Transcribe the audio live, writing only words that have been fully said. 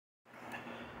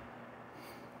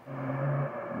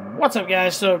What's up,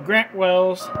 guys? So, Grant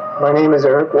Wells. My name is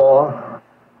Eric Wahl.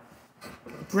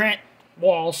 Grant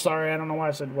Wahl, sorry, I don't know why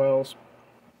I said Wells.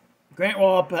 Grant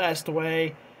Wahl passed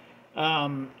away at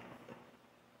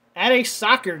a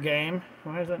soccer game.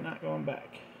 Why is that not going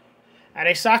back? At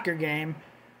a soccer game,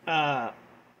 like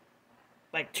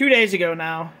 2 days ago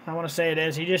now, I want to say it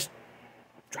is. He just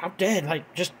dropped dead,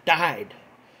 like just died.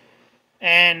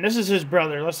 And this is his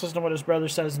brother. Let's listen to what his brother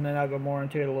says, and then I'll go more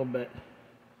into it a little bit.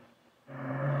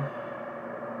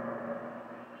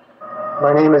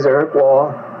 My name is Eric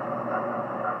Wahl.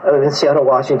 I live in Seattle,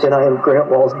 Washington. I am Grant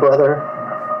Wahl's brother.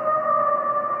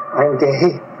 I am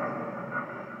gay.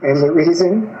 And the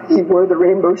reason he wore the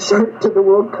rainbow shirt to the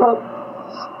World Cup,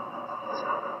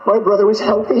 my brother was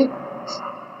healthy.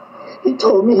 He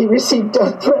told me he received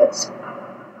death threats.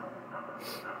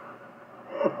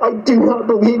 I do not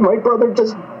believe my brother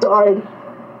just died.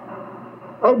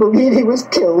 I believe he was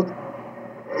killed.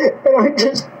 And I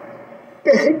just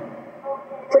beg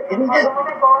for any help.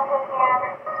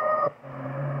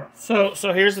 So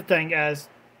here's the thing, guys.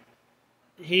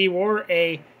 He wore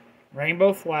a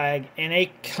rainbow flag in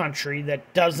a country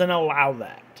that doesn't allow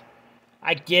that.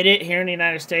 I get it. Here in the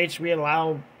United States, we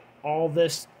allow all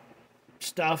this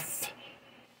stuff.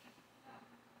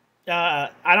 I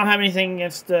don't have anything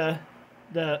against that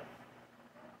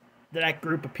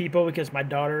group of people because my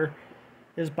daughter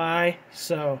is bi,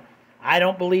 so I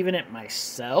don't believe in it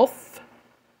myself,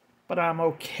 but I'm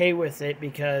okay with it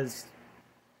because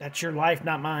that's your life,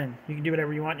 not mine. You can do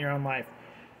whatever you want in your own life.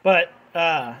 But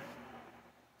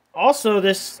also,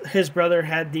 his brother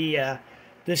had the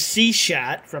C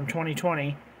shot from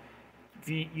 2020. If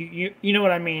you know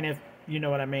what I mean, if you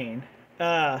know what I mean.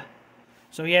 So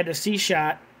he had the C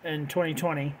shot in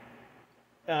 2020.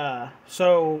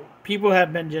 So people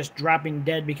have been just dropping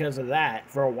dead because of that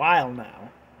for a while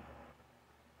now.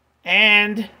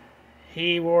 And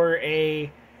he wore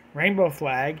a rainbow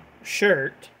flag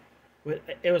shirt.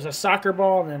 It was a soccer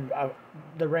ball and then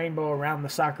the rainbow around the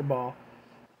soccer ball.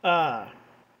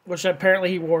 Which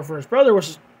apparently he wore for his brother, which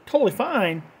is totally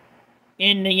fine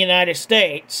in the United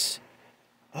States.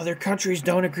 Other countries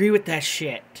don't agree with that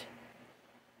shit.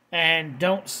 And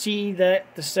don't see that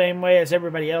the same way as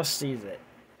everybody else sees it.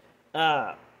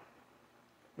 From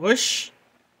what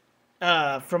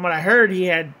I heard, he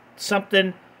had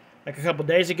something like a couple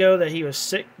days ago that he was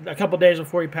sick, a couple days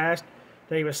before he passed,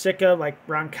 that he was sick of, like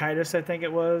bronchitis, I think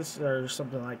it was, or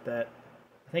something like that.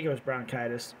 I think it was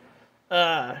bronchitis.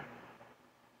 But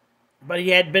he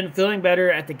had been feeling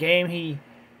better at the game. He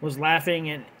was laughing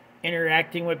and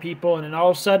interacting with people, and then all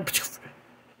of a sudden,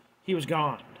 he was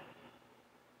gone.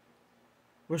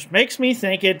 Which makes me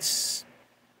think it's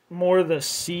more the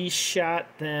C shot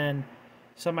than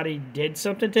somebody did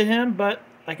something to him. But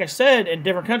like I said, in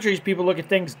different countries, people look at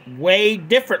things way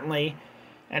differently,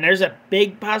 and there's a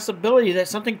big possibility that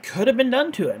something could have been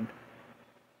done to him.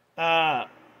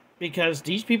 Because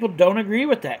these people don't agree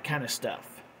with that kind of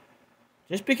stuff.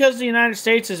 Just because the United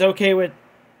States is okay with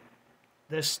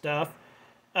this stuff,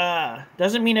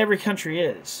 doesn't mean every country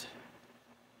is.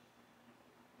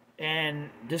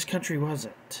 And this country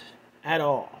wasn't at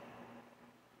all.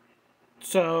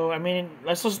 So, I mean,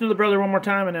 let's listen to the brother one more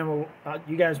time, and then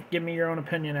you guys give me your own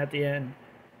opinion at the end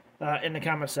in the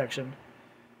comment section.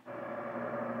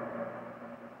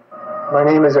 My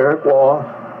name is Eric Wahl.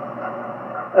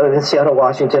 I live in Seattle,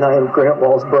 Washington. I am Grant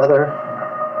Wahl's brother.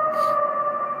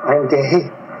 I am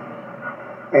gay.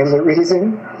 And the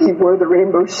reason he wore the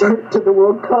rainbow shirt to the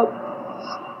World Cup,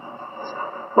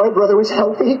 my brother was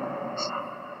healthy.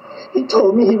 He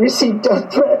told me he received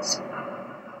death threats.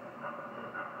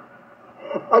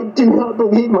 I do not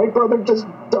believe my brother just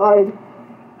died.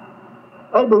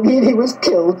 I believe he was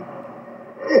killed.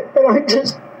 And I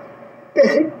just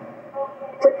beg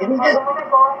for any help.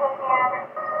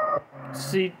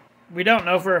 See, we don't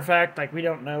know for a fact, like, we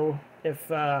don't know if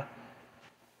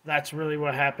that's really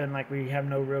what happened. Like, we have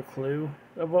no real clue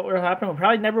of what will happen. We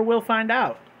probably never will find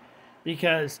out.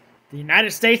 Because the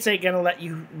United States ain't going to let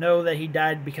you know that he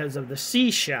died because of the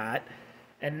C shot.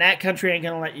 And that country ain't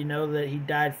going to let you know that he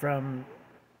died from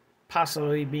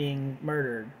possibly being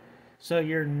murdered. So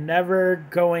you're never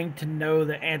going to know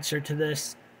the answer to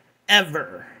this,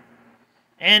 ever.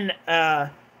 And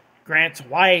Grant's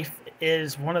wife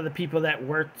is one of the people that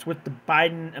works with the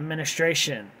Biden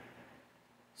administration.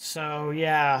 So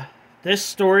yeah, this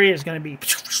story is going to be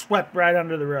swept right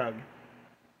under the rug.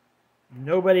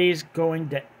 Nobody's going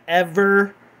to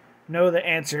ever know the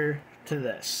answer to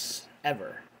this,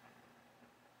 ever.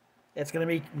 It's going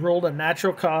to be ruled a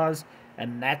natural cause,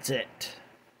 and that's it.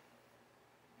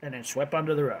 And then swept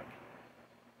under the rug.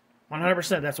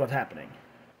 100% that's what's happening.